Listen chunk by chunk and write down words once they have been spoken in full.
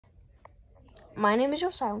My name is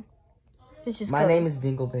Josiah. This is My Cody. name is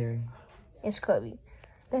Dingleberry. It's Kobe.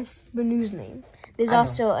 That's Banu's name. There's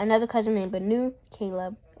also another cousin named Banu,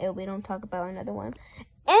 Caleb. And we don't talk about another one.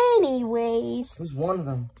 Anyways. Who's one of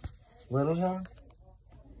them? Little John?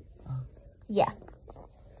 Yeah.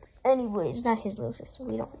 Anyways, not his little sister.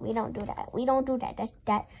 We don't do that. We don't do that.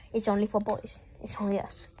 That it's only for boys. It's only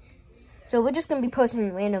us. So we're just gonna be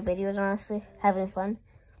posting random videos, honestly, having fun.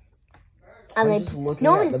 I'm just looking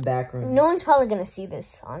at the background. No one's probably gonna see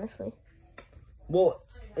this, honestly. Well,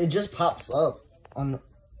 it just pops up on.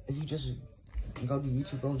 If you just go to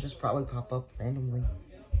YouTube, it'll just probably pop up randomly.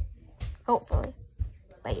 Hopefully,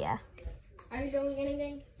 but yeah. Are you doing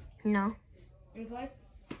anything? No. You play?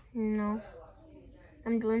 No.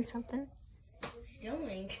 I'm doing something. What are you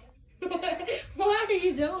doing? What are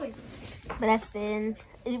you doing? But that's the end.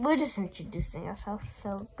 We're just introducing ourselves.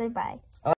 So goodbye.